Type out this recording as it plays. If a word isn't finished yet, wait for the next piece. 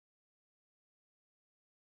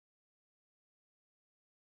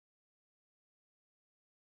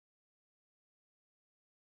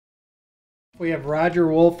We have Roger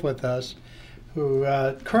Wolf with us, who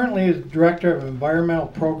currently is Director of Environmental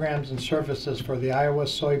Programs and Services for the Iowa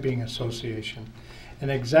Soybean Association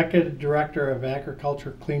and Executive Director of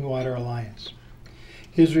Agriculture Clean Water Alliance.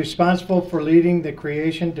 He is responsible for leading the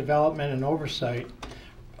creation, development, and oversight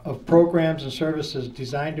of programs and services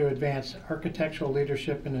designed to advance architectural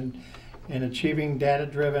leadership in achieving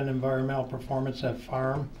data-driven environmental performance at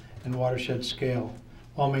farm and watershed scale,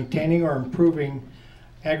 while maintaining or improving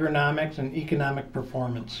agronomics and economic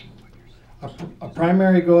performance. A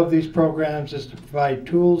primary goal of these programs is to provide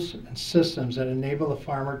tools and systems that enable the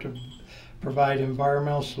farmer to provide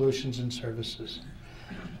environmental solutions and services.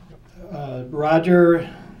 Roger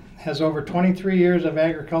has over 23 years of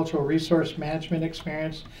agricultural resource management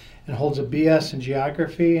experience and holds a BS in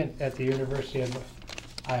geography at the University of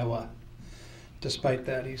Iowa. Despite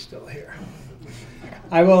that, he's still here.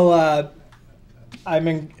 I'm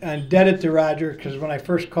indebted to Roger because when I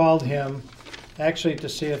first called him, actually to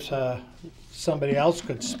see if somebody else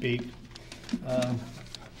could speak,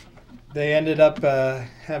 they ended up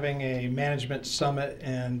having a management summit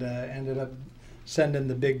and ended up sending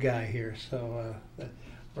the big guy here. So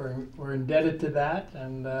we're indebted to that.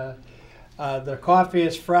 And the coffee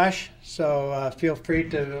is fresh, so feel free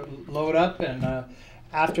to load up. And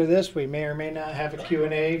after this, we may or may not have a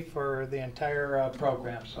Q&A for the entire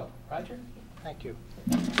program. So, Roger? Thank you.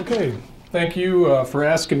 Okay, thank you for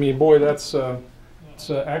asking me. Boy, it's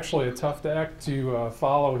actually a tough act to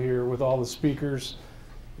follow here with all the speakers.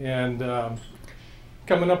 And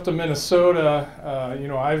coming up to Minnesota, you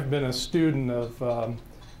know, I've been a student of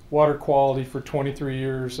water quality for 23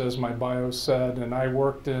 years, as my bio said, and I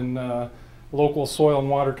worked in local soil and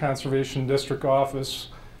water conservation district office,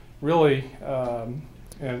 really, and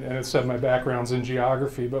it said my background's in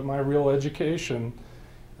geography, but my real education,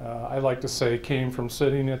 I like to say, came from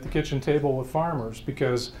sitting at the kitchen table with farmers,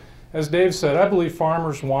 because as Dave said, I believe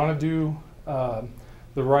farmers want to do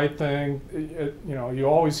the right thing. You know, you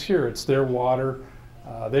always hear it's their water.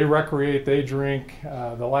 They recreate, they drink.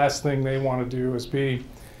 The last thing they want to do is be,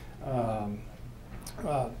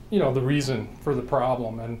 you know, the reason for the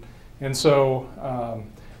problem. And so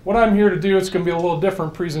what I'm here to do, it's going to be a little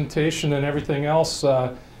different presentation than everything else.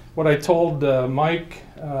 What I told Mike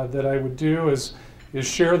that I would do is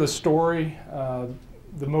share the story,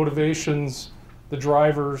 the motivations, the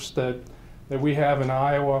drivers that we have in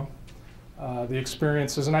Iowa, the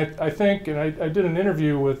experiences. And I think, and I did an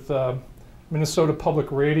interview with Minnesota Public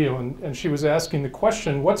Radio, and she was asking the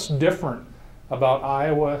question, what's different about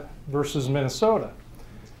Iowa versus Minnesota?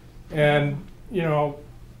 And, you know,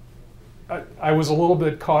 I was a little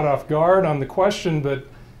bit caught off guard on the question, but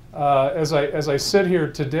as I sit here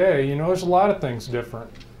today, you know, there's a lot of things different.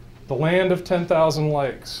 The land of 10,000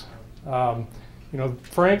 lakes. You know,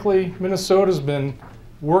 frankly, Minnesota's been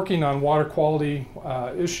working on water quality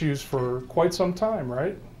issues for quite some time,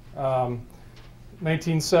 right?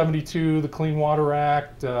 1972, the Clean Water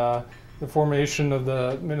Act, the formation of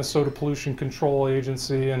the Minnesota Pollution Control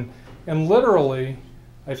Agency, and literally,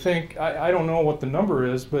 I think, I don't know what the number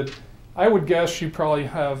is, but I would guess you probably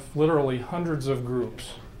have literally hundreds of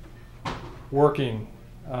groups working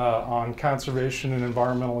on conservation and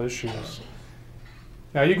environmental issues.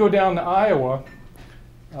 Now you go down to Iowa,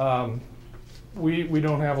 we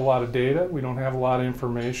don't have a lot of data, we don't have a lot of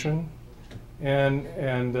information, and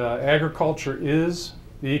agriculture is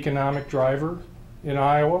the economic driver in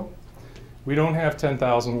Iowa. We don't have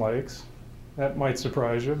 10,000 lakes. That might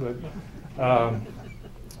surprise you, but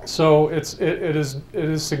so it is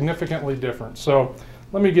significantly different. So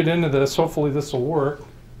let me get into this. Hopefully this will work.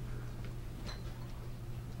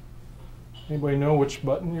 Anybody know which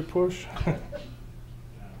button you push?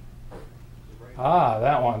 Ah,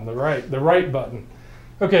 that one, the right button.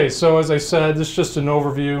 Okay, so as I said, this is just an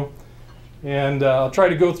overview, and I'll try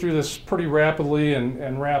to go through this pretty rapidly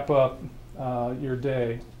and wrap up your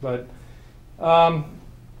day. But I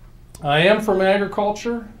am from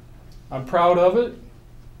agriculture. I'm proud of it.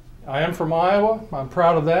 I am from Iowa. I'm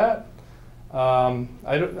proud of that.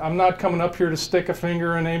 I'm not coming up here to stick a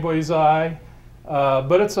finger in anybody's eye,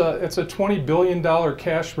 but it's a $20 billion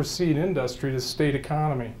cash receipt industry to the state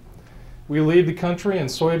economy. We lead the country in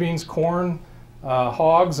soybeans, corn,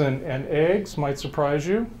 hogs, and eggs. Might surprise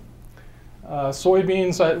you.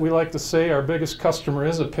 Soybeans, we like to say our biggest customer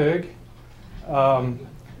is a pig, and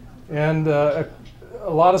a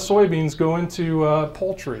lot of soybeans go into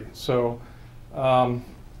poultry. So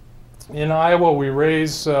in Iowa, we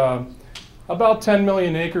raise about 10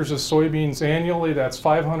 million acres of soybeans annually. That's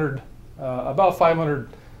about 500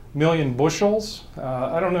 million bushels.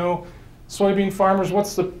 I don't know, soybean farmers,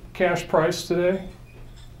 what's the cash price today?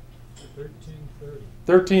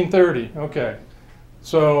 1330, okay.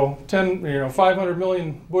 So 500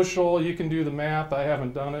 million bushel, you can do the math. I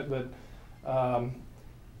haven't done it, but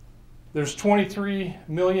there's 23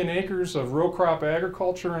 million acres of row crop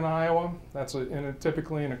agriculture in Iowa. That's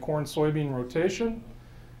typically in a corn soybean rotation.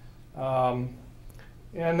 And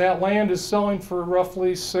that land is selling for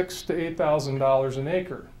roughly $6,000 to $8,000 an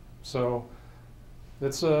acre. So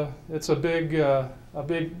it's a big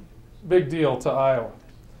deal to Iowa.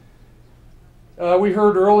 We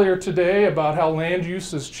heard earlier today about how land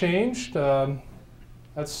use has changed.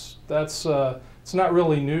 It's not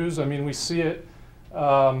really news. I mean, we see it.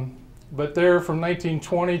 But there, from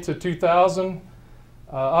 1920 to 2000,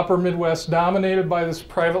 upper Midwest dominated by this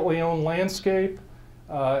privately owned landscape.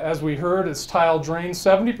 As we heard, it's tile drained.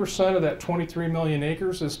 70% of that 23 million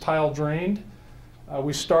acres is tile drained.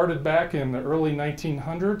 We started back in the early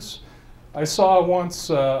 1900s. I saw once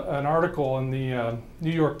an article in the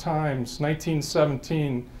New York Times,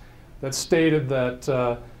 1917, that stated that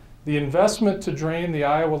the investment to drain the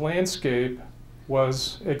Iowa landscape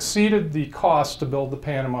exceeded the cost to build the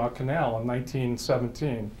Panama Canal in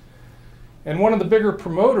 1917. And one of the bigger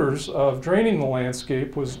promoters of draining the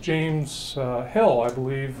landscape was James Hill, I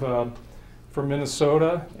believe, from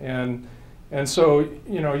Minnesota. And so,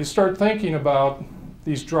 you start thinking about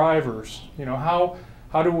these drivers. How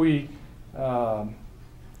do we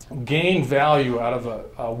gain value out of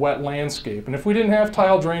a wet landscape? And if we didn't have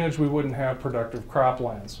tile drainage, we wouldn't have productive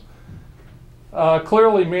croplands.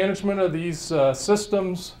 Clearly, management of these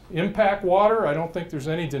systems impact water. I don't think there's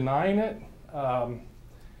any denying it.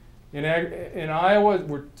 In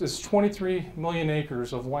Iowa, there's 23 million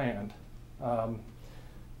acres of land.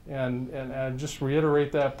 And just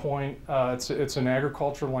reiterate that point, it's an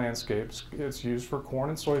agricultural landscape. It's used for corn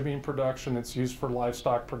and soybean production. It's used for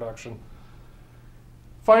livestock production.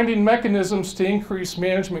 Finding mechanisms to increase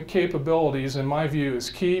management capabilities, in my view, is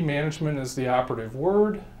key. Management is the operative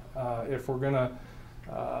word. If we're going to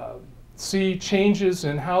see changes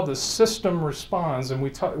in how the system responds, and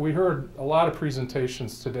we heard a lot of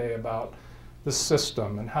presentations today about the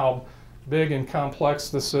system and how big and complex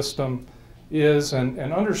the system is, and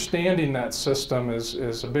understanding that system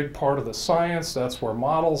is a big part of the science. That's why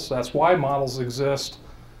models exist,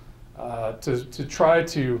 to try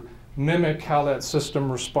to mimic how that system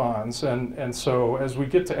responds. And so as we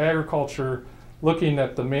get to agriculture, looking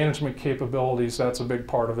at the management capabilities, that's a big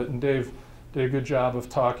part of it, and Dave did a good job of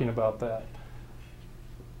talking about that.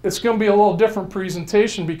 It's going to be a little different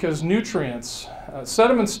presentation because nutrients,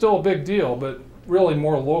 sediment's still a big deal, but really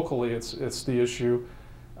more locally it's the issue.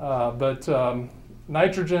 But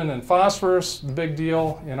nitrogen and phosphorus, the big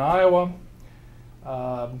deal in Iowa.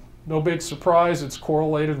 No big surprise, it's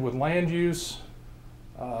correlated with land use.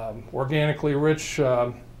 Organically rich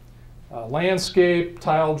landscape,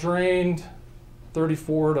 tile drained,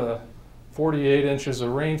 34 to 48 inches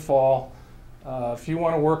of rainfall. If you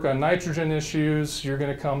want to work on nitrogen issues, you're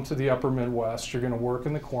going to come to the upper Midwest. You're going to work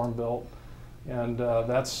in the Corn Belt, and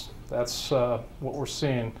that's what we're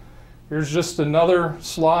seeing. Here's just another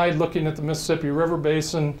slide looking at the Mississippi River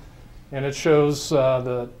Basin, and it shows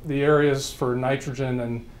the areas for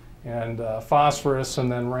nitrogen and phosphorus,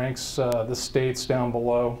 and then ranks the states down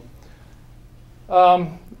below.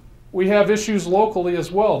 We have issues locally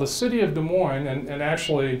as well. The city of Des Moines, and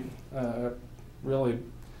actually really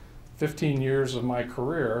 15 years of my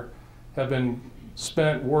career have been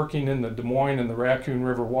spent working in the Des Moines and the Raccoon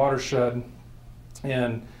River watershed,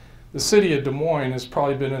 and the city of Des Moines has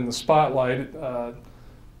probably been in the spotlight,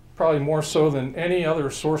 probably more so than any other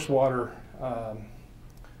source water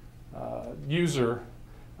user.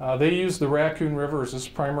 They use the Raccoon River as its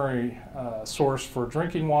primary source for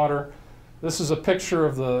drinking water. This is a picture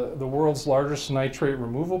of the world's largest nitrate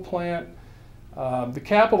removal plant. The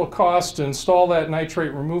capital cost to install that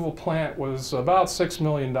nitrate removal plant was about $6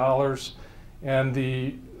 million, and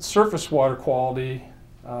the surface water quality,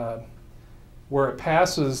 where it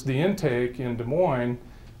passes the intake in Des Moines,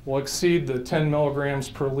 will exceed the 10 milligrams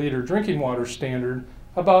per liter drinking water standard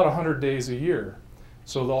about 100 days a year.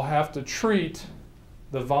 So they'll have to treat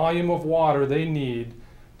the volume of water they need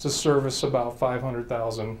to service about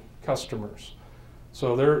 500,000 customers.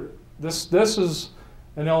 So this is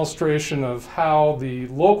an illustration of how the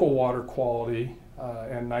local water quality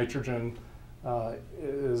and nitrogen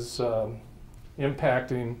is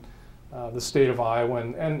impacting the state of Iowa,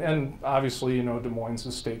 and obviously, Des Moines is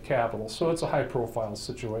the state capital, so it's a high-profile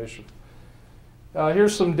situation.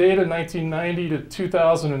 Here's some data, 1990 to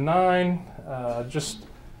 2009, just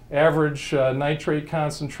average nitrate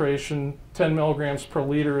concentration, 10 milligrams per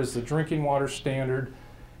liter is the drinking water standard,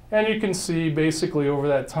 and you can see basically over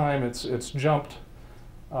that time it's jumped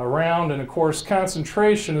around, and of course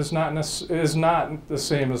concentration is not the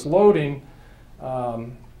same as loading,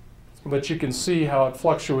 but you can see how it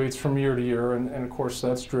fluctuates from year to year, and of course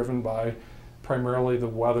that's driven by primarily the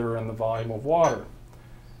weather and the volume of water.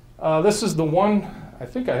 This is the one, I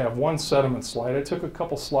think I have one sediment slide. I took a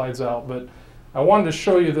couple slides out, but I wanted to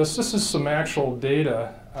show you this. This is some actual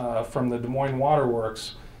data from the Des Moines Water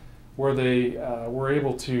Works, where they were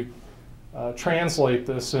able to translate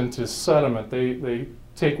this into sediment. They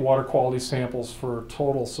take water quality samples for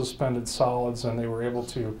total suspended solids, and they were able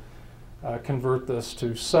to convert this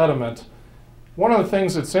to sediment. One of the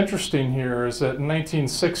things that's interesting here is that in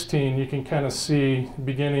 1916, you can kind of see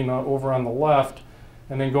beginning over on the left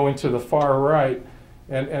and then going to the far right.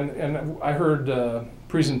 And I heard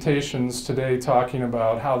presentations today talking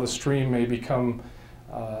about how the stream may become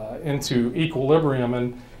into equilibrium.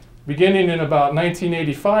 And beginning in about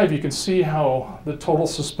 1985, you can see how the total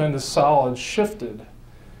suspended solids shifted.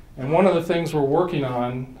 And one of the things we're working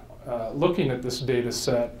on, looking at this data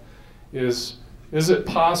set, is it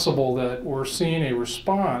possible that we're seeing a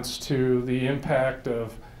response to the impact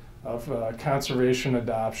of conservation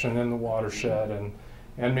adoption in the watershed,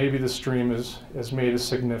 and maybe the stream has made a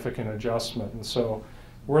significant adjustment. And so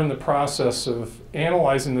we're in the process of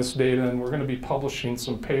analyzing this data, and we're going to be publishing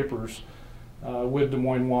some papers with Des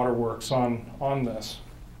Moines Water Works on this.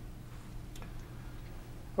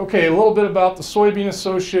 Okay, a little bit about the Soybean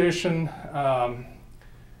Association.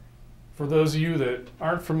 For those of you that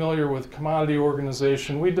aren't familiar with commodity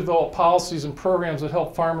organization, we develop policies and programs that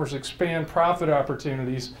help farmers expand profit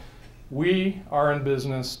opportunities. We are in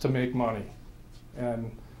business to make money,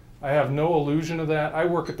 and I have no illusion of that. I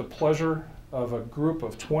work at the pleasure of a group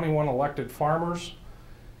of 21 elected farmers,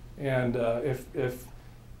 and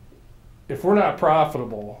if we're not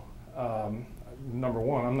profitable, number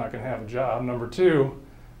one, I'm not going to have a job. Number two,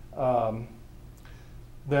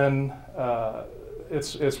 then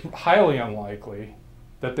it's highly unlikely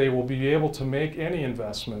that they will be able to make any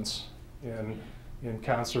investments in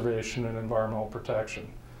conservation and environmental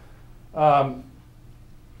protection. The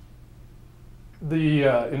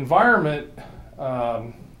environment,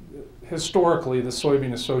 historically, the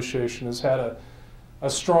Soybean Association has had a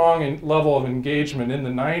strong level of engagement. In the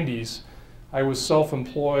 90s, I was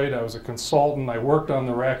self-employed, I was a consultant, I worked on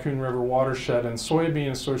the Raccoon River watershed, and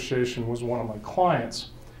Soybean Association was one of my clients.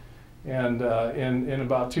 And in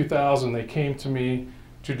about 2000, they came to me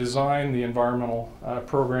to design the environmental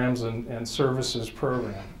programs and services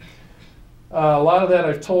program. A lot of that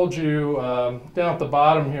I've told you. Down at the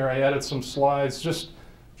bottom here, I added some slides just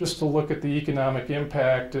to look at the economic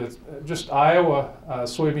impact. Just Iowa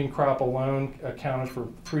soybean crop alone accounted for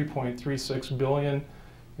 $3.36 billion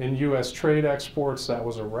in U.S. trade exports. That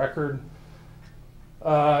was a record.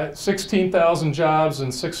 16,000 jobs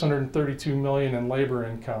and $632 million in labor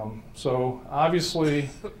income. So obviously,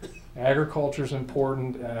 agriculture is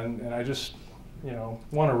important, and I just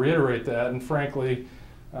want to reiterate that. And frankly,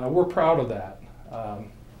 we're proud of that.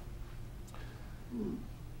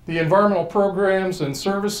 The environmental programs and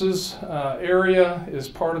services area is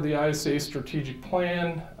part of the ISA strategic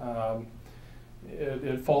plan.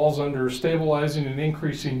 It falls under stabilizing and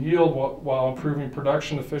increasing yield while improving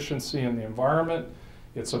production efficiency in the environment.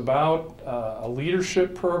 It's about a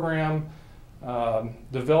leadership program,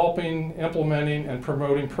 developing, implementing, and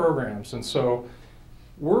promoting programs. And so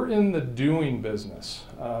we're in the doing business.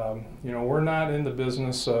 We're not in the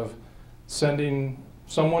business of sending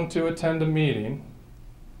someone to attend a meeting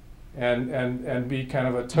and be kind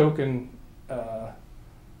of a token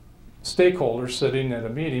stakeholder sitting at a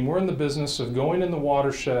meeting. We're in the business of going in the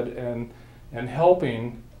watershed and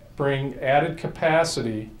helping bring added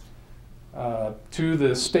capacity to the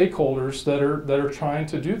stakeholders that are trying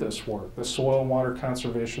to do this work, the soil and water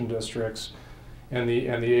conservation districts and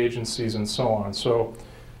the agencies and so on. So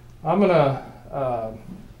I'm going to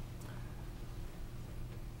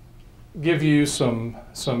give you some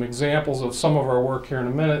examples of some of our work here in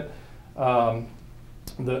a minute. Our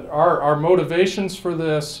motivations for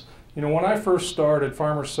this, when I first started,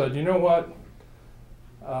 farmers said, you know what,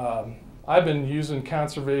 I've been using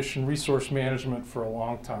conservation resource management for a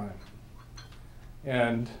long time.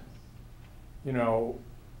 And,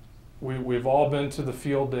 we've all been to the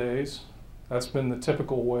field days. That's been the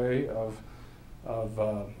typical way of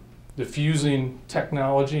diffusing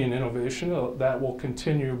technology and innovation. That will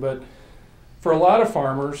continue. But for a lot of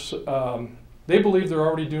farmers, they believe they're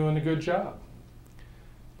already doing a good job.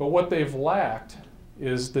 But what they've lacked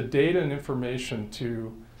is the data and information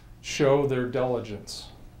to show their diligence.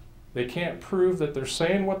 They can't prove that they're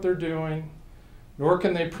saying what they're doing, nor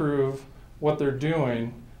can they prove what they're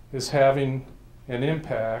doing is having an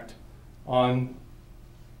impact on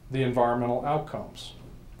the environmental outcomes.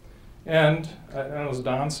 And is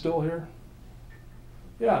Don still here?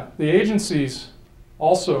 Yeah, the agencies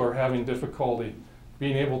also are having difficulty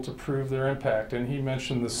being able to prove their impact. And he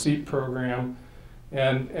mentioned the SEEP program.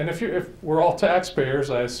 And if we're all taxpayers,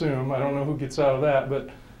 I assume, I don't know who gets out of that, but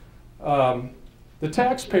the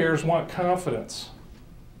taxpayers want confidence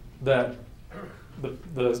that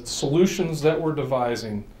the solutions that we're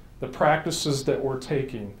devising, the practices that we're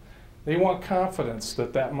taking, they want confidence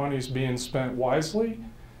that that money is being spent wisely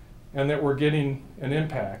and that we're getting an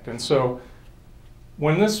impact. And so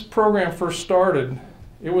when this program first started,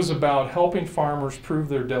 it was about helping farmers prove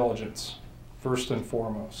their diligence, first and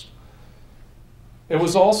foremost. It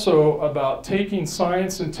was also about taking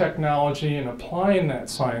science and technology and applying that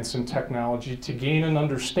science and technology to gain an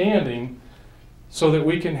understanding so that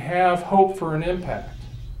we can have hope for an impact.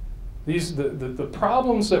 The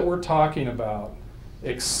problems that we're talking about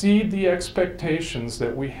exceed the expectations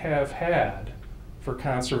that we have had for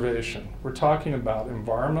conservation. We're talking about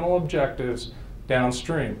environmental objectives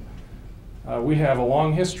downstream. We have a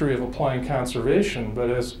long history of applying conservation, but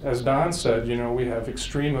as Don said, you know, we have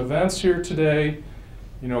extreme events here today.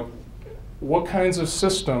 You know, what kinds of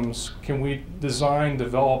systems can we design,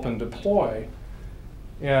 develop, and deploy?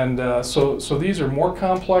 And so these are more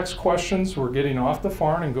complex questions. We're getting off the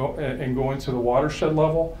farm and going to the watershed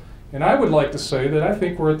level. And I would like to say that I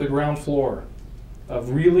think we're at the ground floor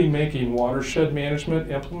of really making watershed management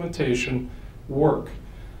implementation work.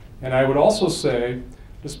 And I would also say,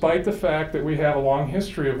 despite the fact that we have a long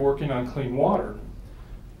history of working on clean water,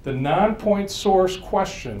 the non-point source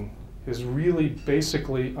question is really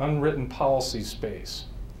basically unwritten policy space.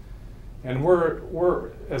 And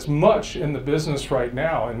we're as much in the business right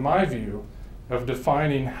now, in my view, of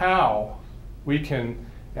defining how we can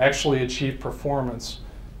actually achieve performance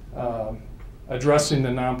addressing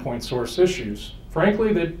the non-point source issues.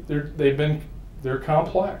 Frankly, they're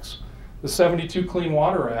complex. The 72 Clean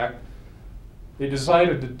Water Act, they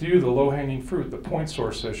decided to do the low-hanging fruit, the point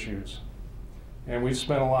source issues. And we've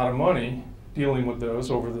spent a lot of money dealing with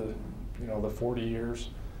those over the 40 years.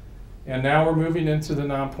 And now we're moving into the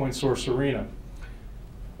non-point source arena.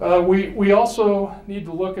 We also need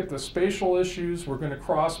to look at the spatial issues. We're going to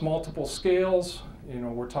cross multiple scales. You know,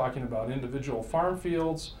 we're talking about individual farm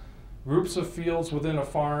fields, groups of fields within a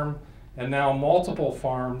farm, and now multiple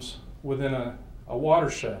farms within a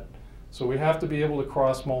watershed. So we have to be able to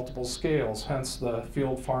cross multiple scales, hence the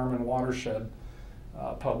field, farm, and watershed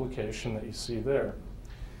publication that you see there.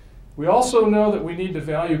 We also know that we need to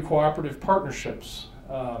value cooperative partnerships.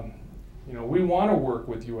 You know, we want to work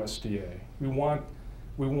with USDA. We want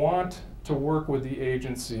to work with the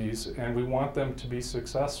agencies, and we want them to be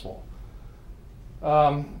successful.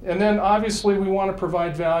 And then obviously we want to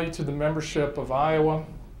provide value to the membership of Iowa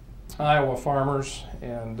farmers.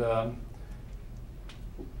 And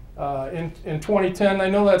in 2010, I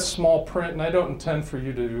know that's small print, and I don't intend for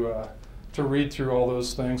you to read through all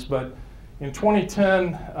those things, but in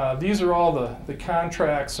 2010, these are all the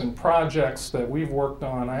contracts and projects that we've worked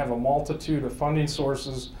on. I have a multitude of funding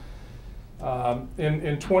sources.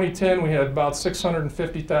 In 2010, we had about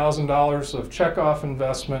 $650,000 of checkoff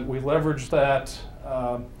investment. We leveraged that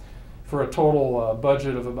for a total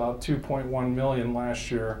budget of about $2.1 million last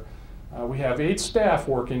year. We have 8 staff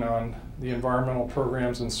working on the environmental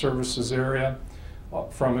programs and services area,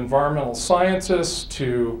 from environmental scientists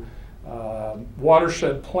to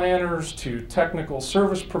watershed planners to technical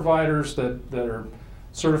service providers that are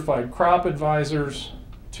certified crop advisors,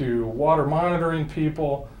 to water monitoring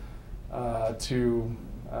people, to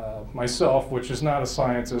myself, which is not a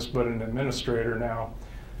scientist but an administrator now.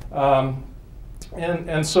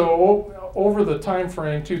 And so over the time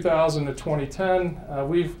frame 2000 to 2010,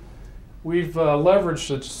 we've leveraged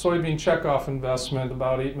the soybean checkoff investment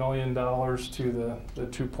about $8 million to the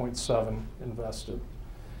 2.7 invested.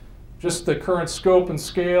 Just the current scope and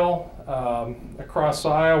scale across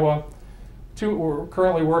Iowa. We're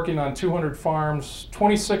currently working on 200 farms,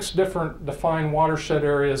 26 different defined watershed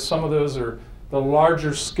areas. Some of those are the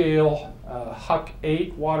larger scale HUC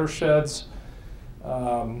 8 watersheds.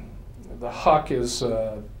 The HUC is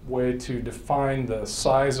a way to define the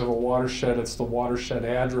size of a watershed. It's the watershed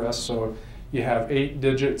address, so you have 8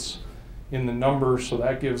 digits in the number, so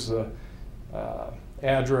that gives the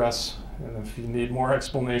address. And if you need more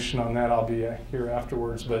explanation on that, I'll be here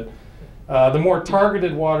afterwards. But the more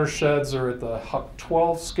targeted watersheds are at the HUC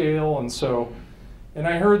 12 scale, and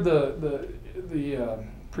I heard the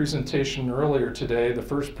presentation earlier today, the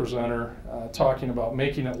first presenter talking about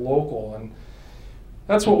making it local, and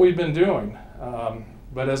that's what we've been doing.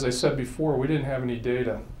 But as I said before, we didn't have any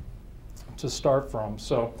data to start from.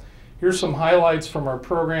 So here's some highlights from our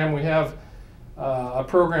program. We have a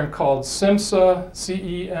program called CEMSA,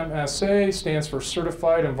 C-E-M-S-A, stands for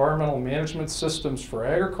Certified Environmental Management Systems for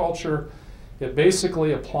Agriculture. It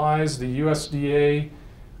basically applies the USDA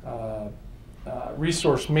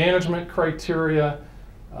resource management criteria.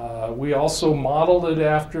 We also modeled it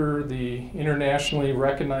after the internationally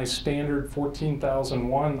recognized standard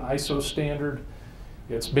 14001 ISO standard.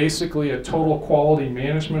 It's basically a total quality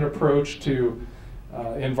management approach to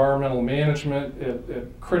environmental management. It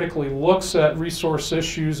critically looks at resource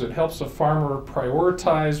issues. It helps a farmer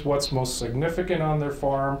prioritize what's most significant on their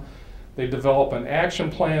farm. They develop an action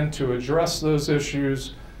plan to address those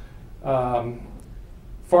issues.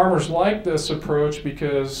 Farmers like this approach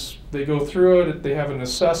because they go through it, they have an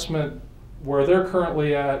assessment where they're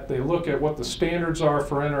currently at, they look at what the standards are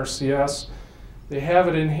for NRCS, they have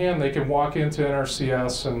it in hand, they can walk into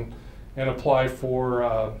NRCS and apply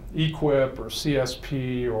for EQIP or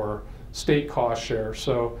CSP or state cost share.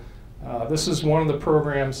 So this is one of the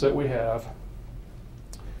programs that we have.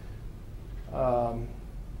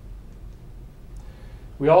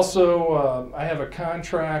 We also, I have a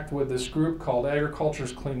contract with this group called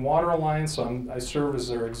Agriculture's Clean Water Alliance. I serve as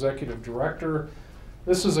their executive director.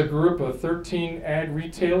 This is a group of 13 ag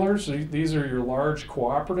retailers. These are your large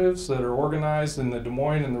cooperatives that are organized in the Des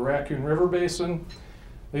Moines and the Raccoon River Basin.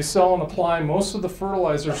 They sell and apply most of the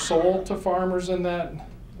fertilizer sold to farmers in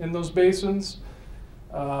those basins.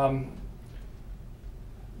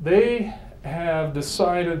 They have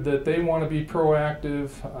decided that they want to be proactive.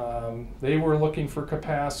 They were looking for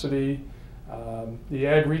capacity. The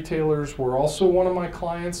ag retailers were also one of my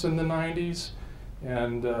clients in the 90s,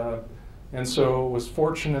 and so it was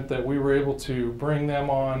fortunate that we were able to bring them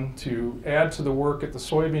on to add to the work at the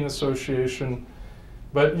Soybean Association.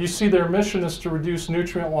 But you see their mission is to reduce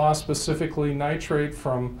nutrient loss, specifically nitrate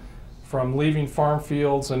from leaving farm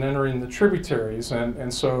fields and entering the tributaries,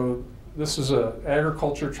 and so this is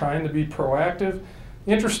agriculture trying to be proactive.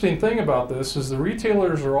 The interesting thing about this is the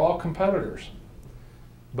retailers are all competitors,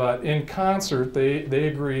 but in concert they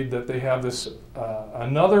agreed that they have this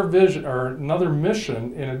another vision or another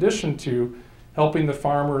mission in addition to helping the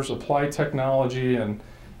farmers apply technology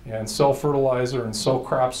and sell fertilizer and sell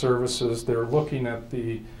crop services. They're looking at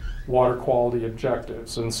the water quality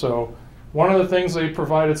objectives, and so one of the things they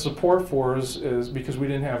provided support for is because we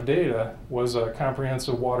didn't have data, was a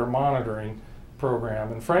comprehensive water monitoring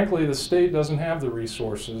program. And frankly, the state doesn't have the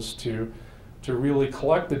resources to really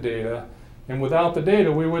collect the data. And without the data,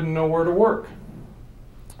 we wouldn't know where to work.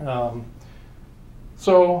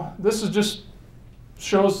 So this is just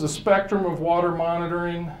shows the spectrum of water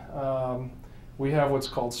monitoring. We have what's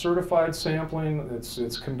called certified sampling.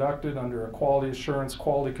 It's conducted under a quality assurance,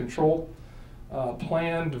 quality control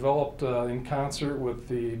plan developed in concert with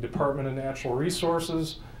the Department of Natural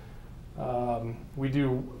Resources. We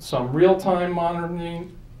do some real-time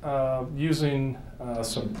monitoring using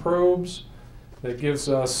some probes that gives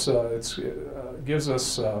us, well,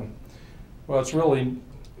 it's really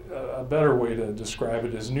a better way to describe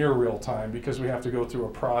it is near real-time because we have to go through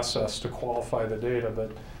a process to qualify the data.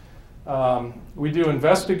 But we do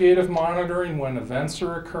investigative monitoring when events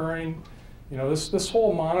are occurring. You know, this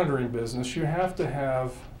whole monitoring business, you have to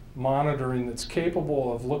have monitoring that's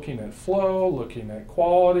capable of looking at flow, looking at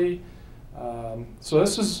quality. So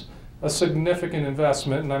this is a significant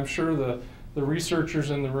investment, and I'm sure the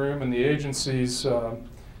researchers in the room and the agencies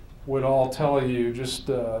would all tell you just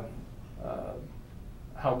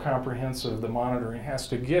how comprehensive the monitoring has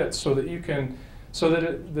to get so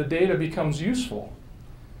that the data becomes useful.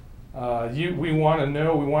 We want to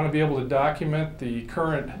know, we want to be able to document the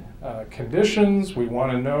current conditions. We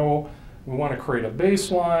want to create a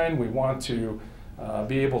baseline. We want to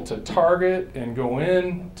be able to target and go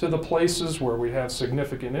in to the places where we have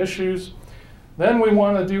significant issues. Then we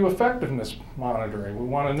want to do effectiveness monitoring. We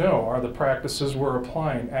want to know, are the practices we're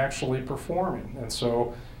applying actually performing? And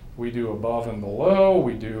so we do above and below.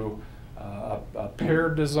 We do a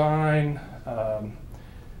paired design.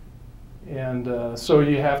 So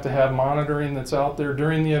you have to have monitoring that's out there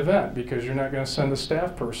during the event because you're not going to send a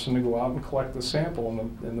staff person to go out and collect the sample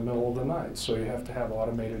in the middle of the night. So you have to have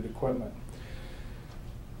automated equipment.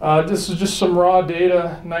 This is just some raw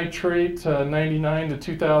data, nitrate, 99 to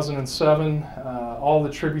 2007, all the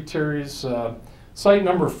tributaries. Site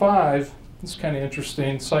number 5, it's kind of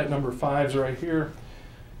interesting, site number 5 is right here.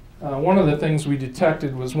 One of the things we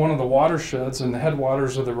detected was one of the watersheds in the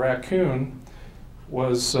headwaters of the Raccoon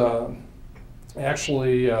was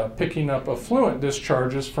actually picking up effluent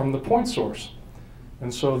discharges from the point source.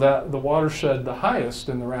 And so that the watershed the highest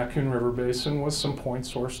in the Raccoon River Basin was some point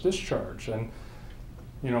source discharge. And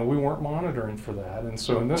we weren't monitoring for that. And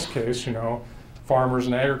so in this case, farmers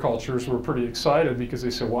and agriculturists were pretty excited because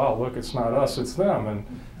they said, wow, look, it's not us, it's them.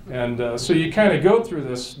 And so you kind of go through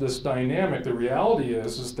this dynamic. The reality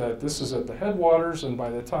is that this is at the headwaters, and by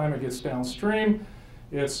the time it gets downstream,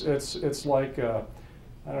 it's like,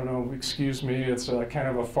 I don't know, excuse me, it's kind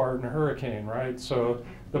of a fart in a hurricane, right? So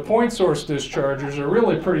the point source discharges are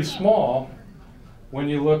really pretty small when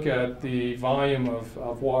you look at the volume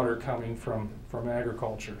of water coming from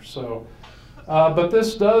agriculture. So, but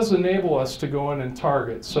this does enable us to go in and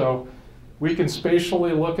target. So we can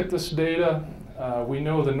spatially look at this data. We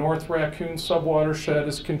know the North Raccoon subwatershed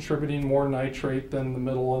is contributing more nitrate than the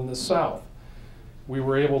middle and the south. We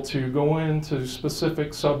were able to go into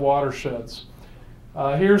specific subwatersheds.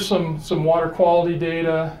 Here's some water quality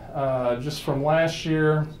data just from last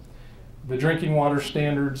year. The drinking water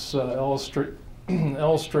standards illustrated.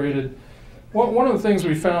 One of the things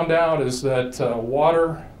we found out is that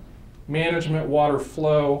water management, water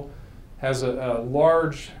flow has a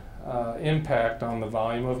large impact on the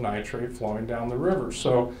volume of nitrate flowing down the river.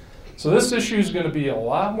 So this issue is going to be a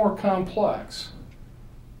lot more complex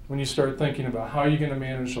when you start thinking about how you're going to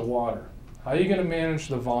manage the water. How are you going to manage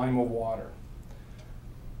the volume of water?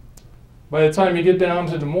 By the time you get down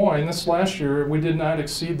to Des Moines, this last year, we did not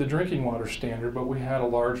exceed the drinking water standard, but we had a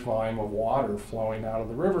large volume of water flowing out of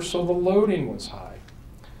the river, so the loading was high.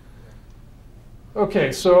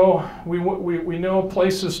 Okay, so we know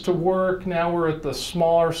places to work. Now we're at the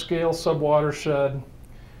smaller scale subwatershed.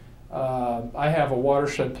 I have a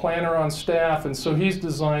watershed planner on staff, and so he's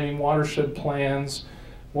designing watershed plans.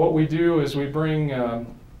 What we do is we bring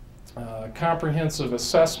comprehensive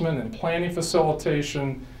assessment and planning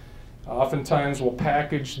facilitation. Oftentimes we'll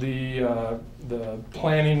package the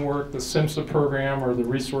planning work, the SIMSA program, or the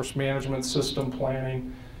resource management system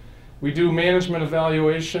planning. We do management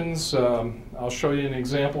evaluations. I'll show you an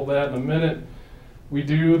example of that in a minute. We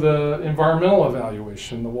do the environmental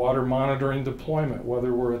evaluation, the water monitoring deployment,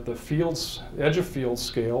 whether we're at the fields, edge of field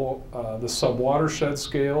scale, the subwatershed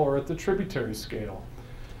scale, or at the tributary scale.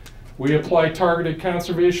 We apply targeted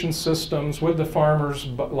conservation systems with the farmers,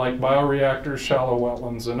 like bioreactors, shallow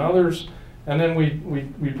wetlands, and others. And then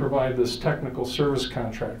we provide this technical service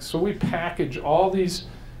contract. So we package all these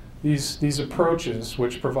approaches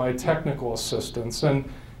which provide technical assistance, and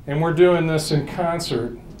we're doing this in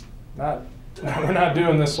concert. We're not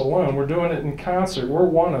doing this alone. We're doing it in concert. We're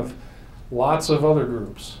one of lots of other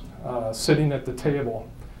groups sitting at the table.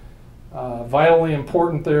 Vitally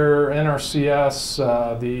important there,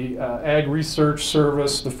 NRCS, the Ag Research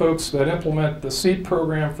Service, the folks that implement the seed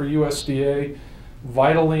program for USDA,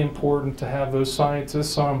 vitally important to have those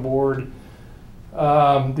scientists on board. The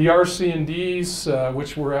RC&Ds,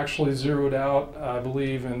 which were actually zeroed out, I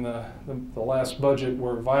believe, in the last budget,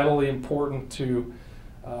 were vitally important to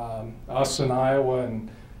us in Iowa,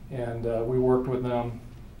 and we worked with them.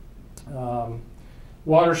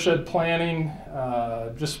 Watershed planning,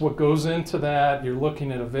 just what goes into that. You're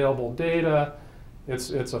looking at available data. It's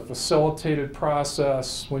a facilitated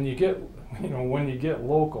process. When you get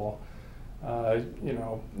local,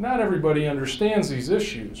 not everybody understands these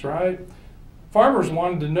issues, right? Farmers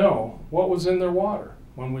wanted to know what was in their water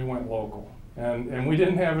when we went local, and we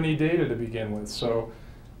didn't have any data to begin with, so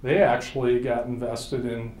they actually got invested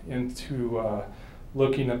into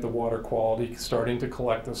looking at the water quality, starting to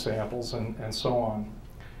collect the samples, and so on.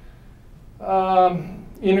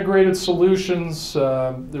 Integrated solutions,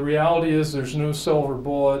 the reality is there's no silver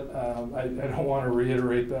bullet. I don't want to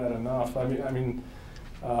reiterate that enough.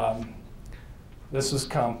 This is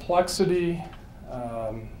complexity,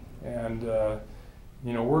 and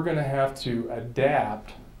we're going to have to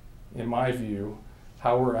adapt, in my view,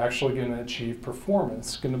 how we're actually going to achieve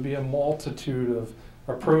performance. It's going to be a multitude of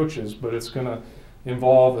approaches, but it's going to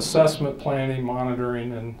involve assessment, planning,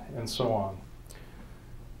 monitoring, and so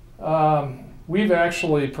on. We've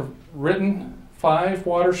actually written 5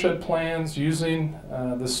 watershed plans using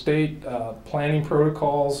the state planning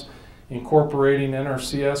protocols, incorporating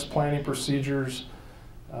NRCS planning procedures.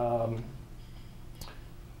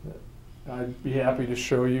 I'd be happy to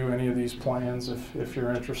show you any of these plans if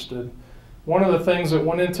you're interested. One of the things that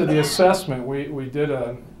went into the assessment, we did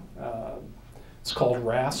it's called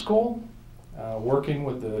RASCAL. Working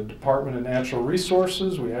with the Department of Natural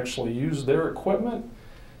Resources, we actually used their equipment.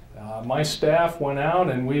 My staff went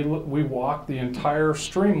out and we walked the entire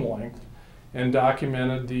stream length and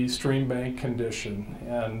documented the stream bank condition.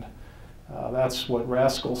 And that's what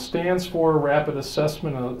RASCAL stands for, Rapid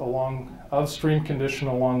Assessment of Stream Condition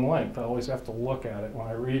Along Length. I always have to look at it when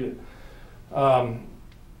I read it.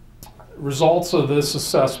 Results of this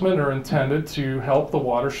assessment are intended to help the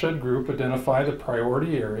watershed group identify the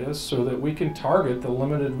priority areas so that we can target the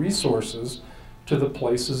limited resources to the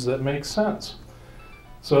places that make sense.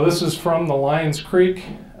 So this is from the Lions Creek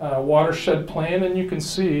watershed plan, and you can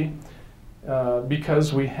see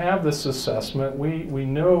because we have this assessment, we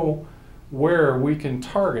know where we can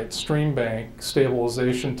target stream bank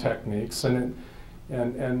stabilization techniques, and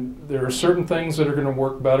there are certain things that are going to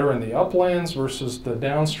work better in the uplands versus the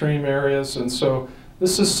downstream areas, and so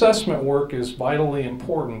this assessment work is vitally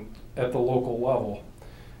important at the local level.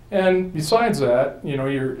 And besides that, you know,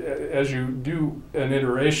 as you do an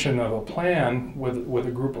iteration of a plan with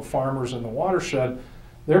a group of farmers in the watershed,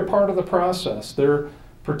 they're part of the process. They're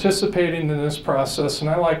participating in this process, and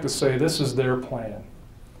I like to say this is their plan.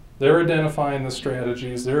 They're identifying the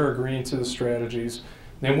strategies, they're agreeing to the strategies,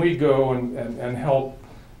 then we go and help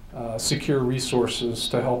secure resources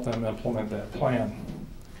to help them implement that plan.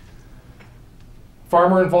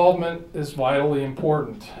 Farmer involvement is vitally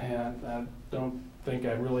important, and I don't think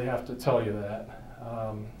I really have to tell you that.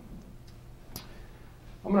 I'm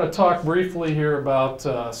going to talk briefly here about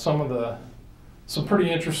some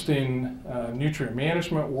pretty interesting nutrient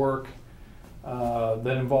management work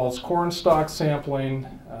that involves corn stalk sampling.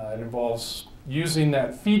 It involves using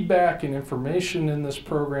that feedback and information in this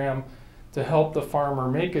program to help the farmer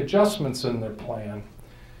make adjustments in their plan.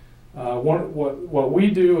 What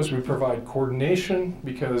we do is we provide coordination,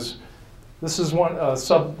 because this is one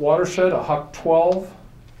sub-watershed, a Huck 12.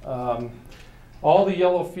 All the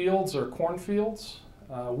yellow fields are cornfields.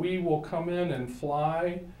 We will come in and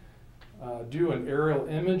fly, do an aerial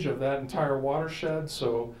image of that entire watershed.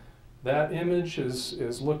 So that image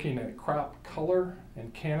is looking at crop color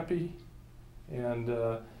and canopy. And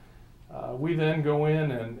we then go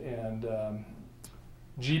in and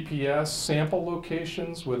GPS sample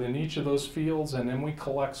locations within each of those fields, and then we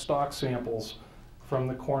collect stalk samples from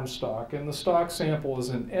the corn stalk. And the stalk sample is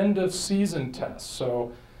an end of season test.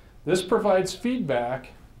 So this provides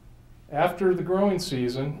feedback after the growing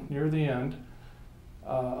season, near the end,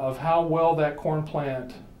 of how well that corn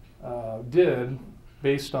plant did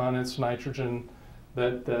based on its nitrogen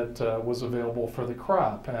that was available for the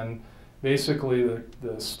crop. And basically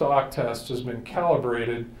the stalk test has been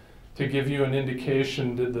calibrated to give you an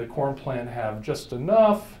indication, did the corn plant have just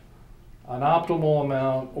enough, an optimal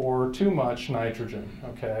amount, or too much nitrogen,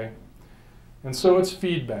 okay? And so it's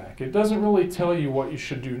feedback. It doesn't really tell you what you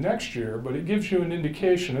should do next year, but it gives you an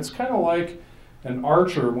indication. It's kind of like an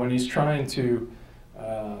archer when he's trying to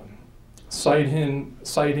sight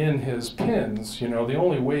in his pins. You know, the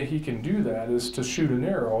only way he can do that is to shoot an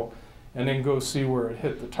arrow and then go see where it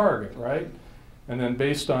hit the target, right? And then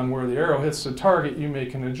based on where the arrow hits the target, you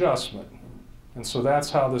make an adjustment. And so that's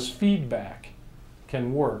how this feedback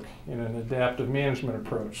can work in an adaptive management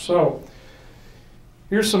approach. So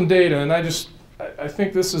here's some data, and I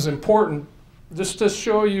think this is important just to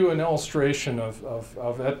show you an illustration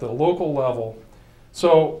of at the local level.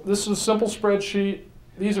 So this is a simple spreadsheet.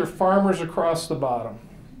 These are farmers across the bottom.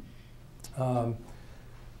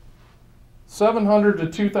 700 to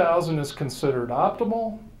 2,000 is considered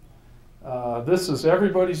optimal. This is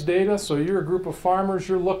everybody's data, so you're a group of farmers,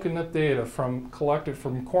 you're looking at data collected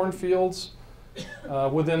from cornfields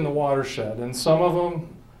within the watershed, and some of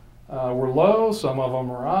them were low, some of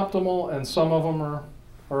them are optimal, and some of them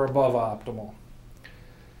are above optimal.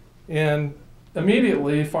 And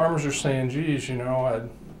immediately farmers are saying, geez, you know,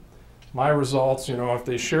 my results, you know, if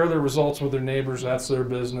they share their results with their neighbors, that's their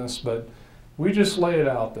business, but we just lay it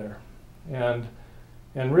out there. And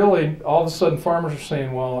really, all of a sudden, farmers are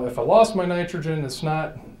saying, well, if I lost my nitrogen, it's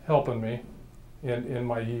not helping me in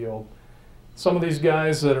my yield. Some of these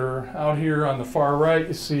guys that are out here on the far right,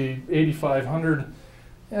 you see 8,500.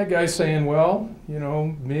 That guy's saying, well, you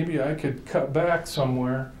know, maybe I could cut back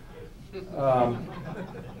somewhere.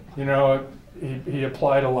 You know, he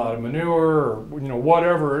applied a lot of manure, or you know,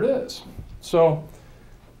 whatever it is. So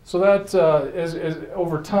that as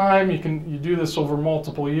over time, you do this over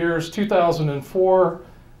multiple years. 2004,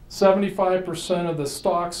 75% of the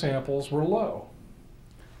stalk samples were low.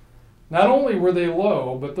 Not only were they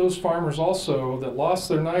low, but those farmers also that lost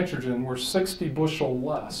their nitrogen were 60 bushel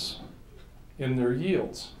less in their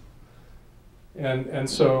yields. And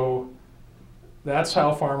so that's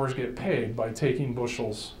how farmers get paid, by taking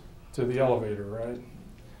bushels to the elevator, right?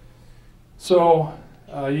 So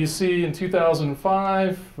you see in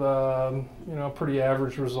 2005, you know, pretty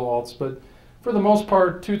average results, but for the most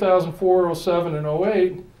part, 2004, 07, and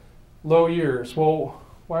 08, low years. Well,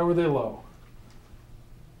 why were they low?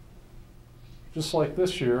 Just like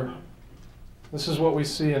this year, this is what we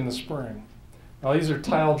see in the spring. Now these are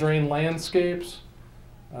tile drain landscapes.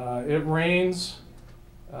 It rains,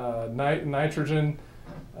 nitrogen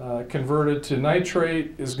converted to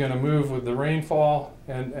nitrate is going to move with the rainfall,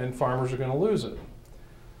 and farmers are going to lose it.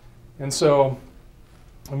 And so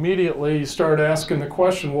immediately you start asking the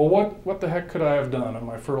question, well, what the heck could I have done in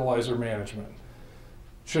my fertilizer management?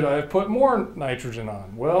 Should I have put more nitrogen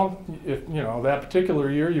on? Well, if that particular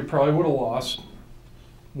year, you probably would have lost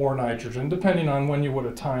more nitrogen, depending on when you would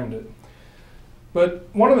have timed it. But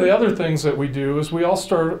one of the other things that we do is we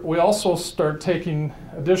also start taking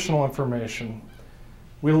additional information.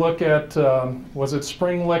 We look at, was it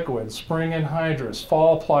spring liquid, spring anhydrous,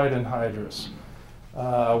 fall applied anhydrous?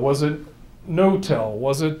 Was it no-till?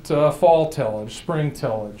 Was it fall tillage, spring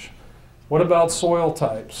tillage? What about soil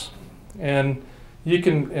types? And you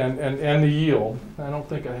can, and the yield. I don't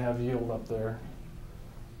think I have yield up there.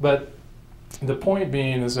 But the point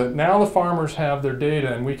being is that now the farmers have their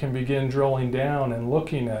data, and we can begin drilling down and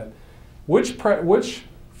looking at which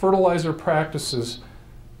fertilizer practices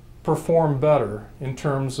perform better in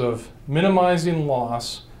terms of minimizing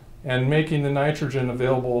loss and making the nitrogen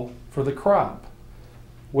available for the crop.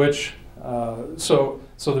 So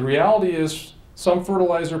the reality is some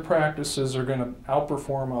fertilizer practices are going to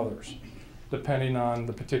outperform others, depending on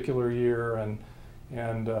the particular year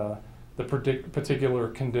and the particular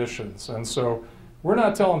conditions. And so we're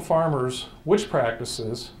not telling farmers which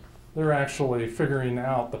practices, they're actually figuring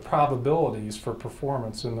out the probabilities for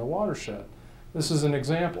performance in their watershed. This is an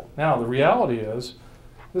example. Now the reality is,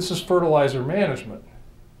 this is fertilizer management.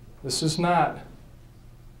 This is not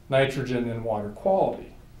nitrogen and water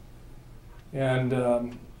quality. And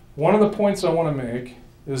one of the points I want to make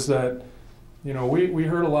is that we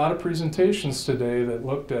heard a lot of presentations today that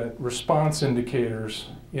looked at response indicators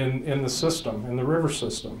in the system, in the river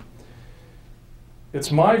system.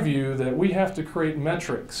 It's my view that we have to create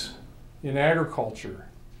metrics in agriculture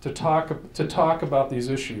to talk about these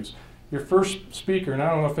issues. Your first speaker, and I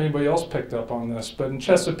don't know if anybody else picked up on this, but in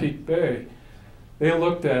Chesapeake Bay, they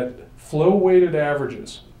looked at flow-weighted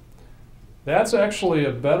averages. That's actually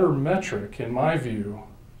a better metric, in my view,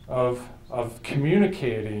 of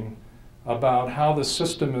communicating about how the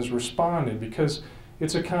system is responding, because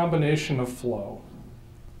it's a combination of flow.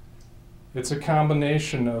 It's a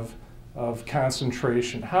combination of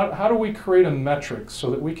concentration. How do we create a metric so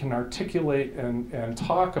that we can articulate and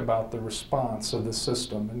talk about the response of the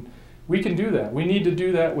system? And we can do that. We need to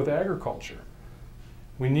do that with agriculture.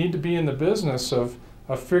 We need to be in the business of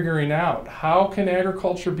figuring out how can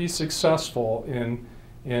agriculture be successful in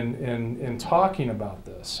talking about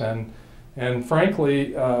this. And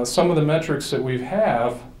frankly, some of the metrics that we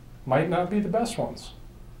have might not be the best ones.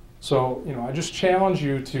 So, I just challenge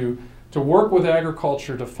you to work with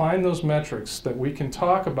agriculture to find those metrics that we can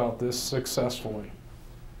talk about this successfully.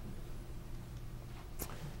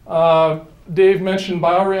 Dave mentioned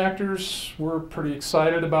bioreactors. We're pretty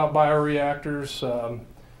excited about bioreactors.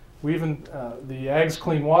 The Ag's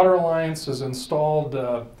Clean Water Alliance has installed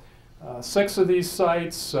 6 of these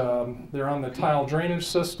sites. They're on the tile drainage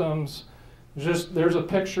systems. There's a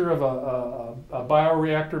picture of a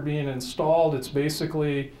bioreactor being installed. It's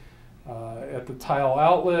basically at the tile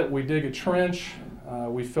outlet. We dig a trench.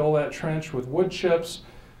 We fill that trench with wood chips.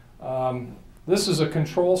 This is a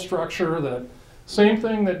control structure that, same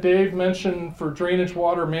thing that Dave mentioned for drainage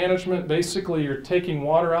water management. Basically, you're taking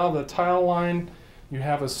water out of the tile line. You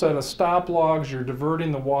have a set of stop logs. You're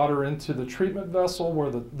diverting the water into the treatment vessel where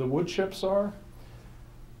the wood chips are.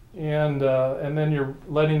 And then you're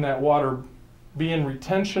letting that water be in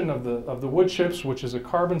retention of the wood chips, which is a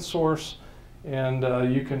carbon source, and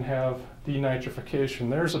you can have denitrification.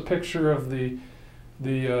 There's a picture of the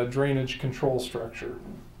drainage control structure.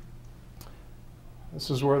 This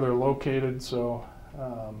is where they're located. So,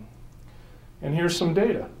 and here's some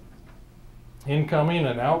data, incoming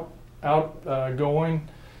and outgoing.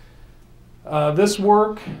 This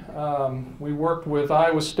work, we worked with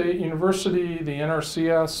Iowa State University, the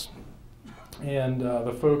NRCS, and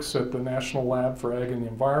the folks at the National Lab for Ag and the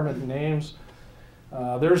Environment in Ames.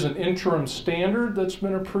 There's an interim standard that's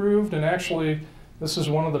been approved, and actually this is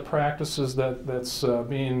one of the practices that's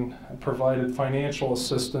being provided financial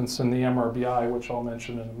assistance in the MRBI, which I'll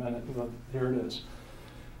mention in a minute, but here it is.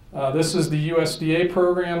 This is the USDA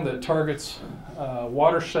program that targets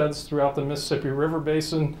watersheds throughout the Mississippi River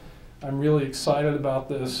Basin. I'm really excited about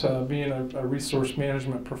this, being a resource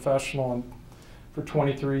management professional for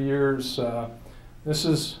 23 years. This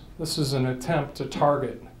is an attempt to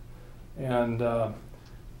target, and I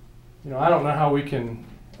don't know how we can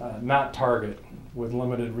not target with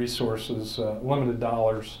limited resources, limited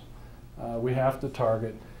dollars. We have to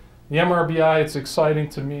target. The MRBI, it's exciting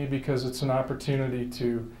to me because it's an opportunity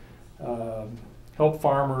to help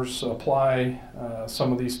farmers apply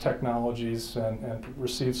some of these technologies and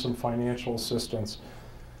receive some financial assistance.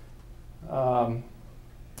 I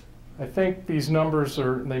think these numbers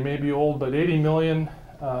they may be old, but 80 million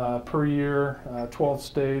per year, 12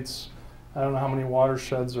 states. I don't know how many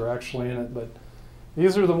watersheds are actually in it, but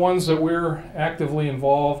these are the ones that we're actively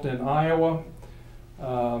involved in Iowa.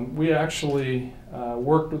 We actually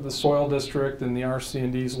worked with the soil district and the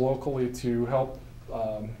RC&Ds locally to help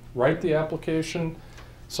write the application.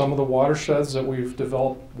 Some of the watersheds that we've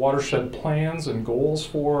developed watershed plans and goals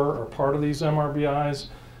for are part of these MRBIs.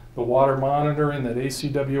 The water monitoring that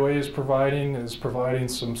ACWA is providing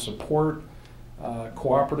some support,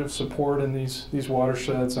 cooperative support in these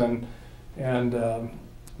watersheds, and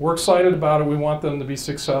we're excited about it. We want them to be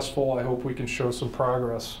successful. I hope we can show some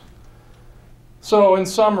progress. So in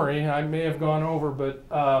summary, I may have gone over, but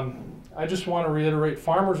I just want to reiterate,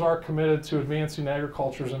 farmers are committed to advancing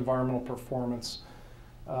agriculture's environmental performance.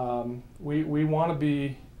 We want to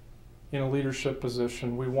be in a leadership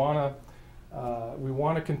position. We want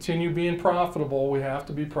to continue being profitable. We have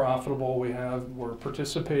to be profitable. We're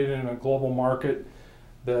participating in a global market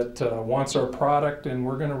that wants our product, and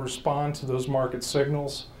we're going to respond to those market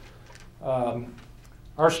signals.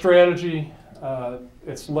 Our strategy,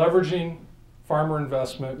 it's leveraging farmer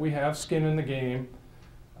investment. We have skin in the game.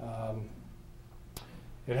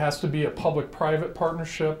 It has to be a public-private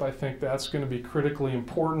partnership. I think that's going to be critically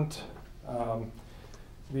important.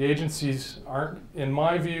 The agencies in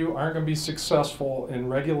my view, aren't going to be successful in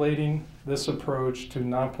regulating this approach to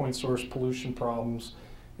non-point source pollution problems.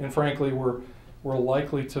 And frankly, we're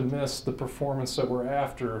likely to miss the performance that we're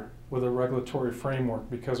after with a regulatory framework,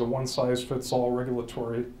 because a one-size-fits-all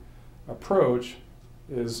regulatory approach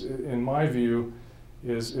is, in my view,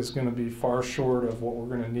 is going to be far short of what we're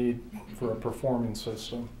going to need for a performing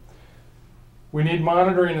system. We need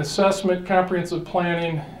monitoring, assessment, comprehensive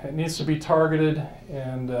planning. It needs to be targeted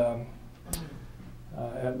and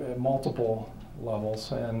at multiple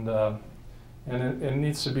levels, and it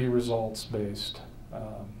needs to be results-based.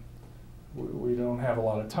 We don't have a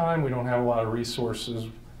lot of time. We don't have a lot of resources,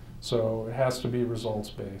 so it has to be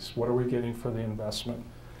results-based. What are we getting for the investment?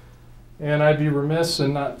 And I'd be remiss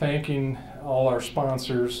in not thanking all our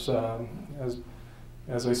sponsors.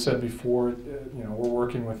 As I said before, we're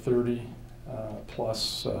working with 30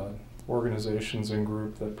 plus organizations and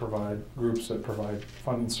groups that provide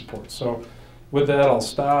funding support. So with that, I'll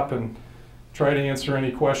stop and try to answer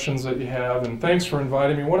any questions that you have. And thanks for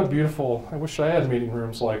inviting me. What a beautiful, I wish I had meeting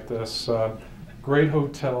rooms like this. Great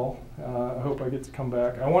hotel. I hope I get to come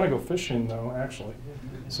back. I want to go fishing though, actually.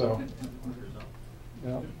 So,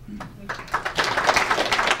 yeah.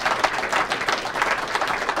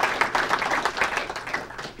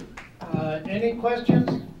 Any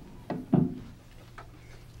questions?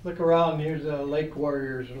 Look around, here's the Lake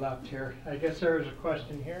Warriors left here. I guess there is a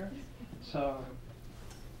question here. So,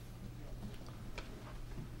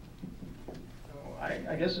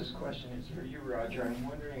 I guess this question is for you, Roger. I'm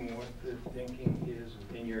wondering what the thinking is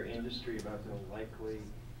in your industry about the likely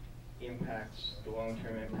impacts, the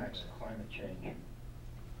long-term impacts of climate change.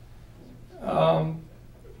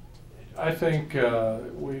 I think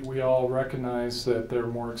we all recognize that there are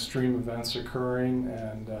more extreme events occurring,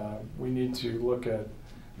 and we need to look at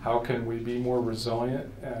how can we be more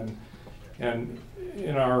resilient. And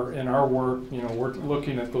in our work, we're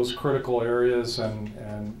looking at those critical areas, and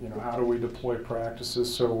how do we deploy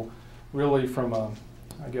practices. So really, from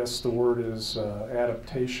I guess the word is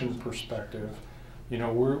adaptation perspective,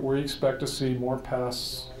 we expect to see more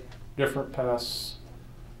pests, different pests.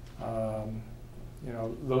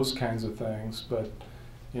 Those kinds of things, but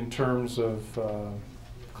in terms of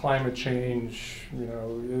climate change,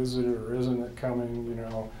 is it or isn't it coming,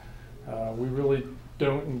 we really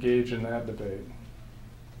don't engage in that debate.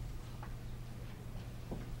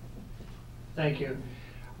 Thank you.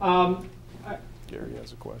 Gary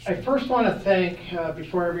has a question. I first want to thank,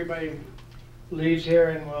 before everybody leaves here,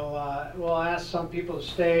 and we'll ask some people to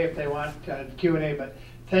stay if they want Q&A, but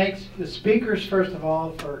thanks the speakers, first of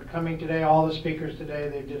all, for coming today. All the speakers today,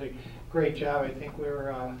 they did a great job. I think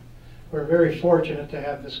we're very fortunate to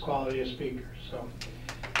have this quality of speakers. So,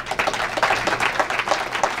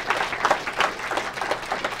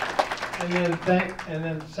 and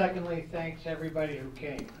then secondly, thanks everybody who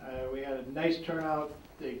came. We had a nice turnout.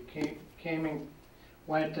 They came and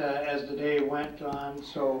went as the day went on.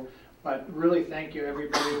 So, but really, thank you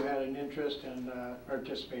everybody who had an interest and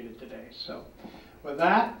participated today. So. With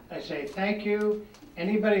that, I say thank you.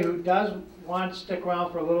 Anybody who does want to stick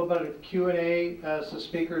around for a little bit of Q&A, as the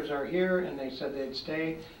speakers are here and they said they'd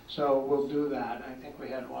stay, so we'll do that. I think we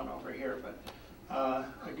had one over here, but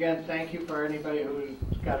Again, thank you for anybody who's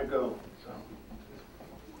got to go. So.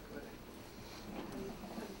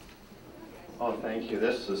 Oh, thank you.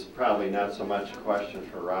 This is probably not so much a question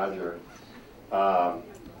for Roger. I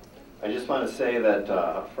just want to say that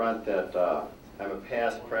up front that I'm a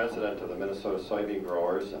past president of the Minnesota Soybean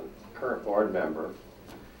Growers and current board member.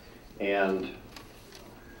 And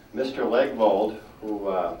Mr. Legvold, who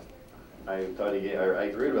I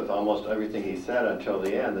agreed with almost everything he said until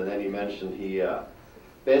the end, and then he mentioned he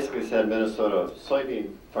basically said Minnesota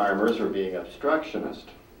soybean farmers were being obstructionist.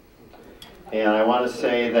 And I want to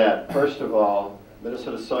say that, first of all,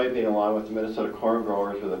 Minnesota Soybean, along with the Minnesota Corn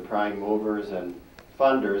Growers, were the prime movers and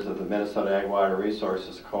funders of the Minnesota Ag Water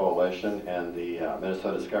Resources Coalition and the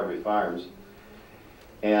Minnesota Discovery Farms.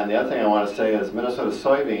 And the other thing I want to say is Minnesota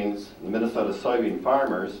soybeans, the Minnesota soybean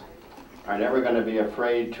farmers, are never going to be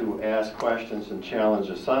afraid to ask questions and challenge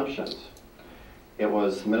assumptions. It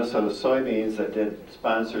was Minnesota soybeans that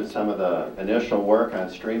sponsored some of the initial work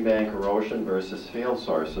on stream bank erosion versus field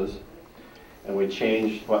sources. And we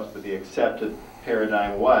changed what the accepted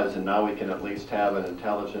paradigm was, and now we can at least have an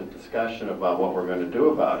intelligent discussion about what we're going to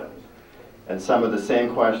do about it. And some of the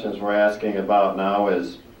same questions we're asking about now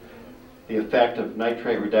is the effect of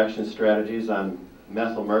nitrate reduction strategies on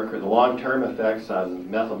methylmercury, the long-term effects on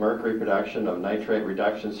methylmercury production of nitrate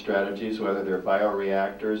reduction strategies, whether they're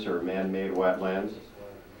bioreactors or man-made wetlands.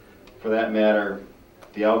 For that matter,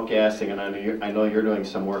 the outgassing, and I know you're doing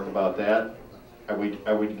some work about that. Are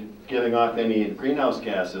we giving off any greenhouse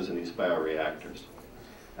gases in these bioreactors?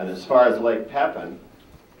 And as far as Lake Pepin,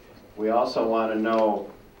 we also want to know,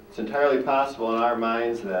 it's entirely possible in our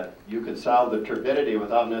minds that you could solve the turbidity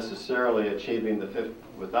without necessarily achieving the 50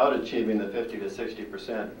 to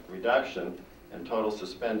 60% reduction in total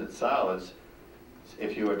suspended solids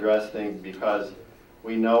if you address things, because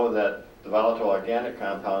we know that the volatile organic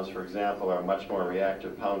compounds, for example, are much more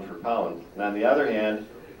reactive pound for pound. And on the other hand,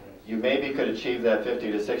 you maybe could achieve that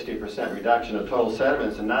 50 to 60% reduction of total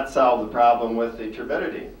sediments and not solve the problem with the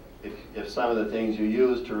turbidity. If some of the things you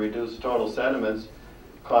use to reduce total sediments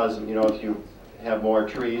cause, if you have more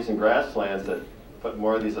trees and grasslands that put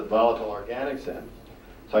more of these volatile organics in.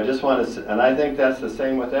 So I just want to, and I think that's the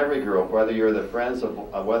same with every group, whether you're the friends of,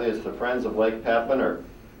 whether it's the Friends of Lake Pepin, or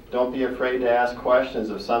don't be afraid to ask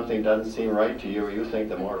questions if something doesn't seem right to you or you think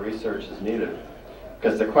that more research is needed.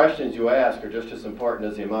 Because the questions you ask are just as important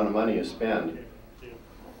as the amount of money you spend.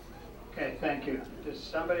 Okay, thank you. Does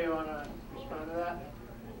somebody want to respond to that?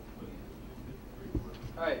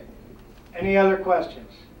 All right. Any other questions?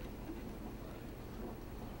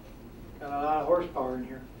 Got a lot of horsepower in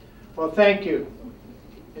here. Well, thank you.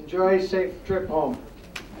 Enjoy a safe trip home.